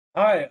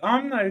Hi,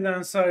 I'm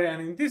Naridan Sari,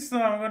 and in this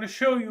time I'm going to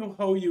show you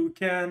how you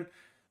can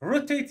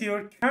rotate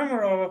your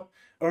camera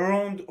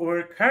around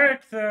our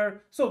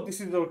character. So this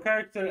is our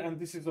character and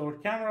this is our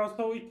camera,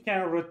 so it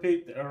can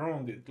rotate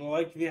around it.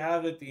 Like we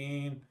have it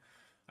in,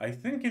 I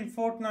think in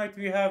Fortnite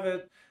we have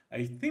it,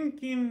 I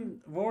think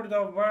in World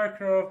of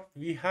Warcraft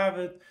we have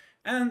it,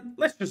 and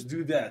let's just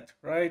do that,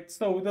 right?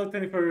 So without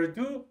any further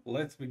ado,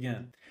 let's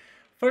begin.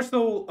 First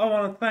of all, I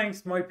want to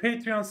thank my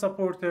Patreon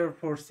supporter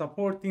for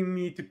supporting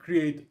me to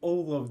create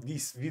all of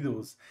these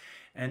videos.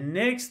 And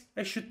next,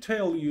 I should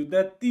tell you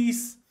that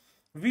this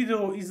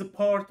video is a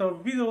part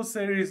of video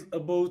series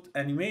about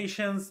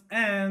animations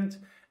and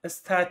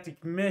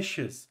static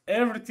meshes,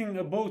 everything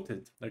about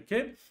it,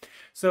 okay?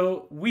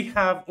 So we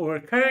have our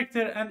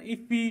character, and if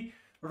we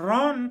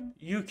run,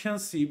 you can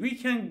see we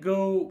can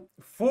go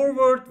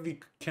forward, we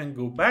can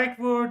go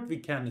backward, we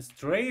can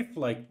strafe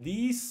like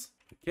this,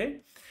 okay?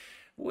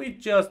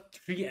 With just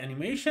 3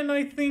 animation,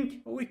 I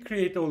think we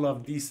create all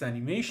of these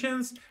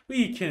animations.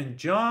 We can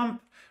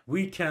jump,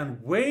 we can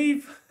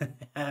wave,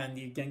 and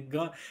you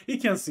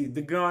can see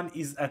the gun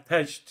is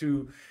attached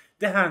to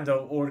the hand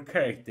of our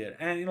character.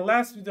 And in the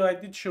last video I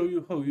did show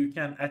you how you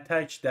can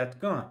attach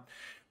that gun,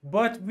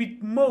 but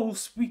with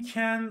mouse we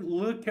can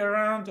look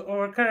around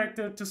our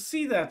character to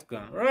see that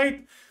gun,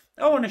 right?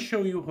 I want to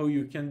show you how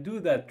you can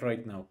do that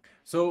right now.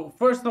 So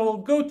first of all,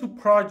 go to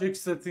project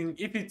setting.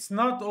 If it's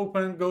not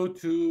open, go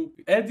to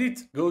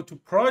edit, go to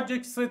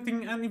project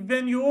setting, and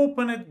when you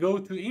open it, go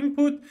to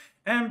input.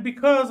 And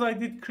because I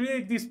did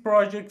create this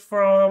project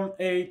from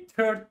a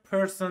third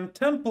person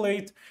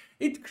template,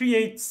 it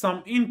creates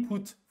some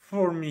input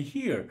for me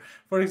here.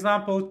 For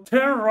example,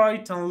 turn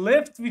right and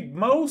left with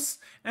mouse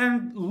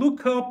and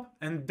look up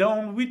and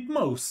down with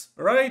mouse,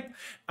 right?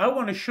 I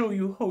want to show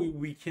you how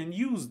we can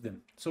use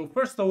them. So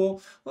first of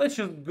all, let's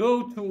just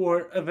go to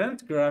our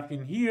event graph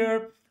in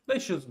here.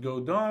 Let's just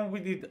go down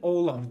with it,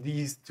 all of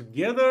these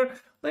together.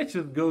 Let's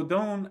just go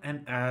down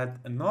and add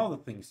another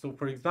thing. So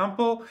for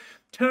example,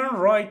 turn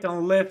right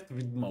and left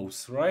with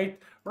mouse, right?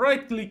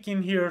 Right click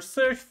in here,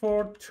 search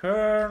for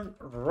turn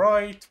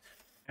right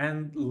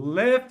and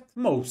left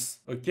mouse,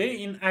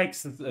 okay, in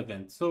access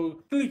event.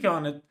 So click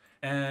on it,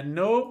 and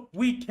now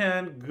we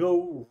can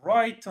go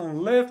right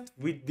and left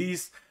with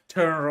this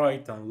turn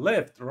right and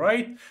left,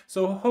 right?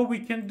 So how we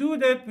can do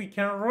that? We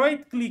can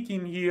right click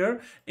in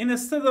here, and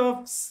instead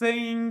of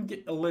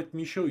saying, let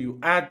me show you,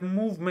 add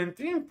movement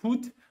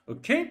input,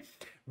 okay,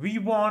 we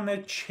want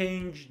to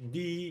change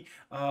the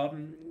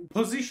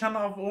position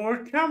of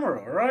our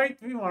camera, right?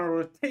 We want to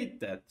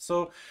rotate that.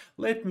 So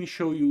let me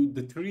show you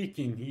the trick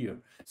in here.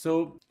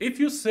 So if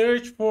you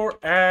search for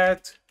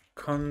add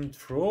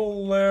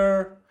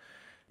controller,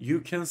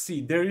 you can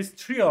see there is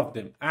 3 of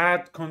them: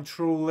 add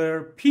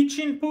controller pitch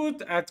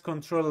input, add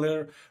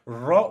controller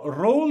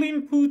roll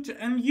input,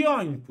 and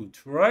yaw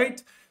input,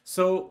 right?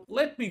 So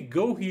let me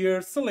go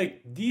here,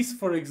 select this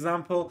for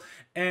example,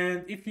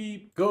 and if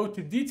we go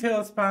to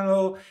details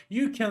panel,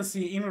 you can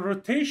see in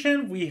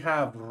rotation we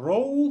have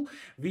roll,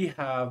 we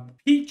have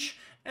pitch,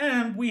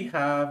 and we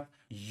have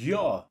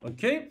yaw,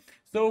 okay?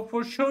 So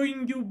for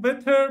showing you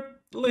better,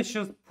 let's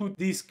just put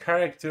this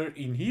character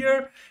in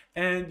here,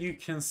 and you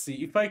can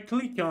see if I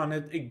click on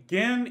it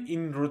again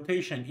in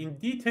rotation,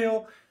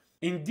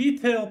 in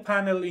detail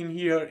panel in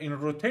here in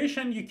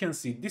rotation, you can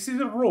see this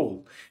is a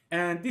roll,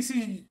 and this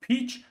is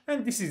pitch,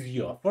 and this is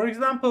yaw. For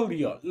example,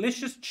 yaw, let's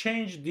just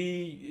change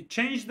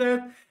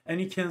that,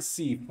 and you can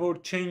see for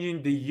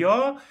changing the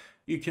yaw,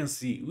 you can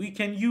see we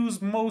can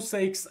use mouse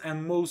X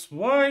and mouse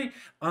Y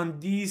on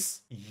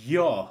this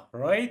yaw,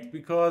 right?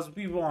 Because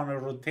we want to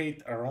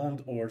rotate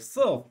around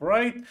ourselves,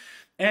 right?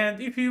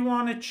 And if you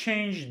want to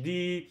change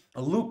the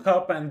look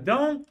up and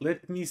down,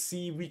 let me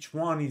see which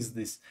one is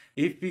this.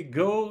 If we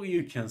go,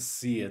 you can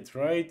see it,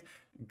 right?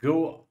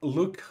 Go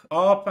look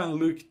up and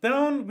look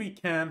down, we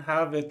can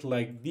have it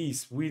like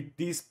this with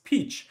this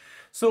pitch.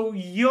 So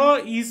yaw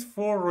is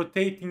for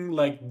rotating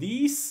like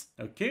this,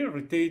 okay,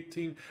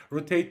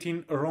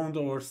 rotating around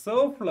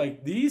ourselves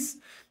like this,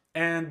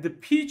 and the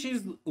pitch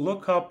is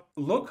look up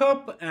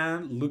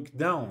and look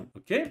down,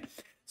 okay?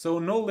 So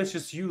now let's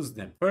just use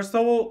them. First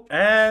of all,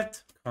 add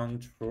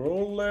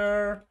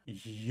controller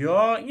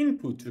yaw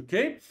input,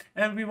 okay?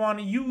 And we want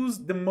to use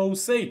the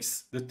mouse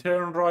X, the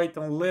turn right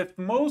and left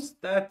mouse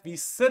that we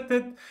set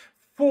it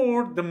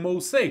for the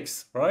mouse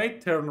X, right?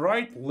 Turn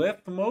right,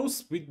 left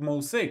mouse with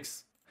mouse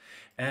X.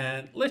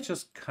 And let's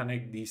just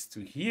connect these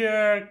to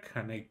here,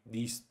 connect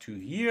these to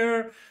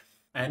here.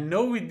 And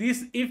now with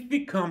this, if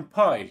we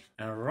compile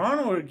and run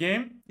our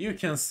game, you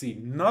can see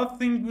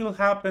nothing will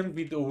happen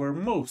with our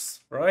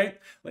mouse, right?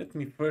 Let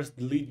me first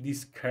delete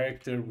this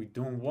character, we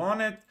don't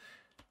want it.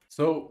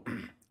 So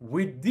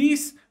with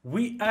this,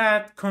 we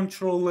add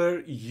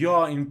controller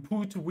yaw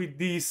input with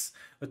this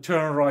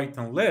turn right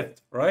and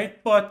left,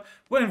 right? But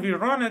when we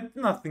run it,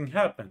 nothing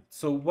happened.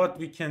 So what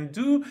we can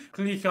do,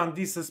 click on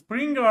this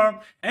spring arm,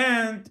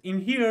 and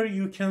in here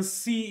you can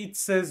see it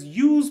says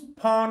use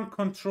pawn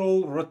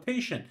control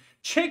rotation.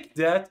 Check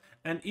that,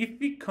 and if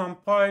we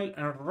compile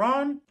and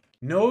run,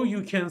 Now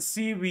you can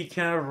see we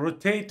can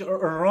rotate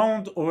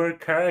around our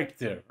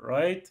character,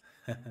 right?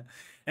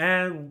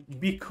 And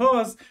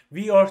because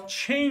we are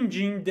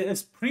changing the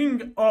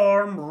spring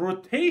arm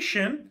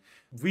rotation,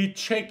 we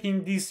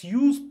checking this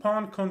use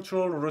pawn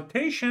control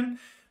rotation,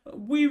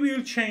 we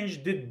will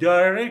change the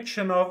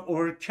direction of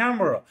our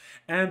camera.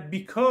 And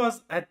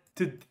because at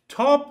the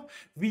top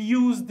we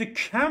use the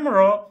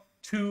camera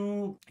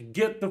to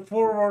get the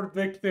forward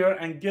vector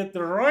and get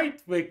the right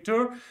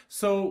vector,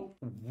 so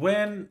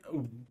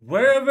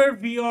wherever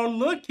we are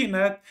looking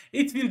at,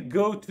 it will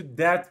go to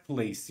that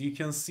place. You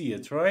can see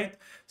it, right?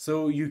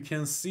 So you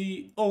can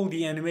see all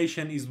the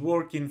animation is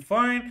working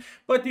fine.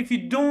 But if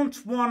you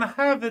don't want to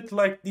have it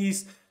like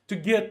this, to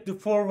get the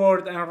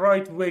forward and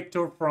right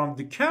vector from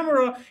the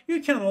camera,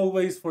 you can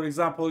always, for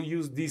example,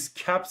 use this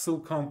capsule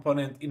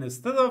component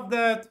instead of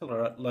that,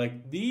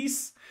 like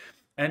this.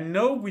 And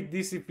now with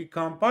this, if we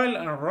compile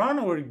and run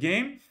our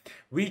game,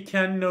 we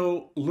can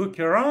now look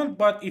around,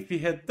 but if we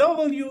hit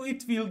W,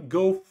 it will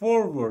go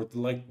forward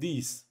like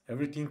this.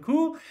 Everything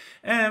cool?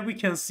 And we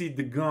can see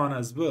the gun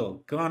as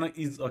well. Gun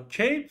is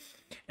okay.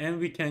 And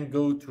we can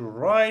go to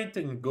right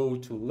and go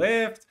to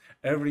left.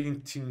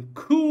 Everything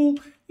cool.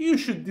 You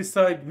should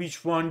decide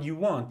which one you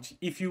want.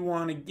 If you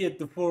want to get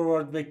the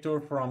forward vector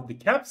from the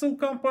capsule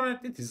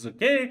component, it is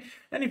okay.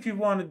 And if you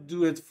want to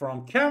do it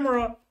from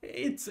camera,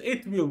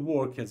 it will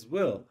work as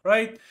well,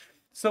 right?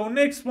 So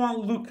next one,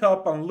 look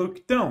up and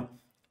look down.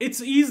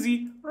 It's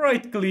easy.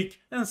 Right click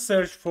and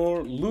search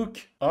for look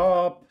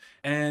up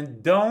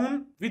and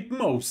down with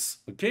mouse.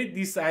 Okay,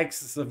 this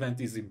axis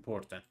event is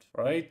important,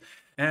 right?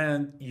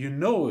 And you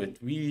know it.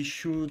 We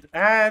should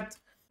add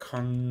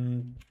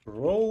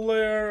controller,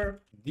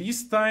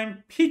 this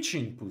time pitch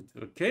input.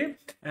 Okay,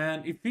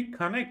 and if we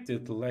connect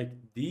it like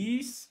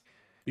this,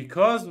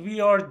 because we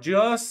are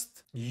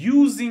just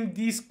using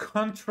this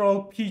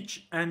control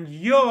pitch and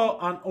yaw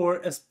on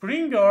our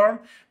spring arm,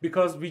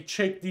 because we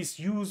check this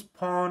use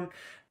pawn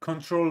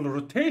control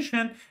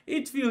rotation,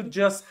 it will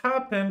just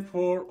happen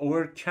for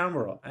our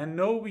camera. And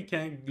now we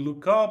can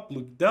look up,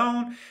 look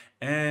down,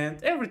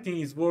 and everything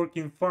is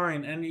working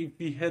fine. And if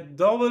we hit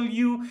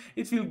W,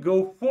 it will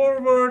go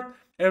forward.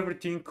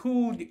 Everything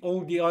cool.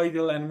 All the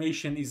idle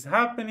animation is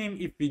happening.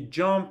 If we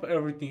jump,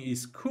 everything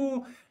is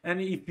cool.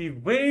 And if we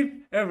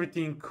wave,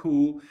 everything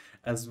cool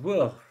as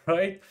well,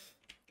 right?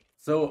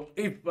 So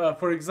if,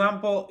 for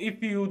example,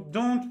 if you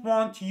don't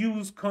want to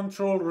use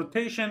control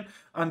rotation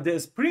on the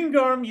spring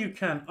arm, you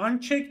can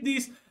uncheck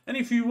this. And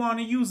if you want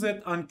to use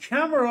it on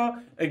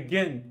camera,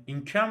 again,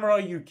 in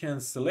camera, you can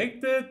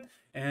select it.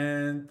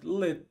 And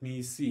let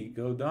me see,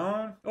 go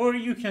down, or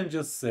you can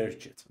just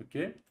search it,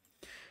 okay?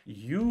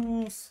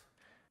 Use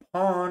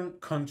pawn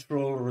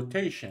control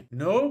rotation.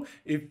 No,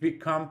 if we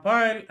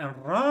compile and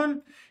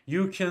run,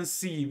 you can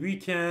see we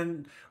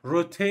can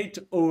rotate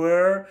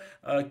our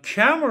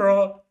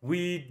camera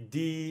with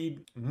the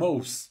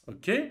mouse,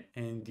 okay?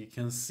 And you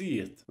can see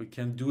it. We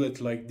can do it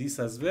like this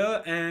as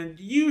well, and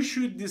you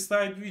should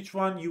decide which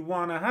one you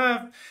want to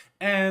have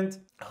and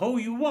how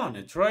you want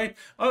it, right?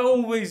 I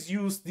always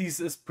use this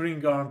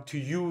spring arm to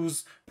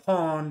use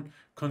pawn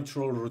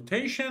control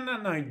rotation,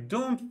 and I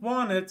don't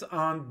want it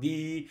on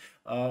the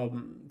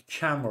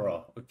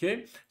camera,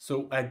 okay?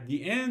 So at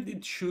the end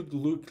it should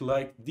look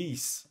like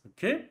this,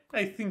 okay?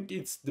 I think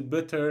it's the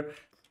better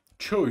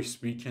choice.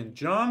 We can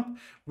jump,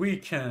 we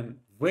can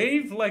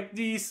wave like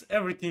this,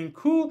 everything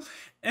cool.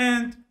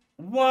 And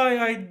why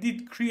I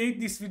did create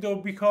this video,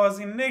 because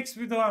in next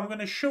video I'm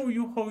gonna show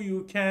you how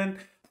you can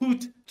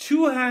put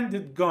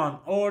two-handed gun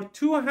or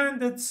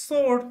two-handed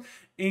sword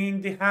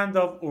in the hand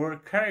of our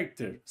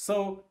character.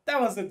 So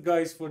that was it,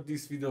 guys, for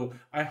this video.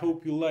 I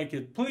hope you like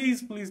it.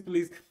 Please, please,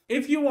 please,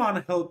 if you want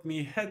to help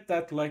me, hit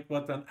that like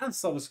button and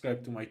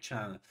subscribe to my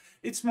channel.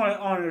 It's my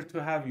honor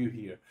to have you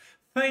here.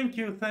 Thank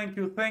you, thank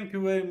you, thank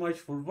you very much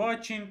for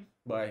watching.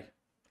 Bye.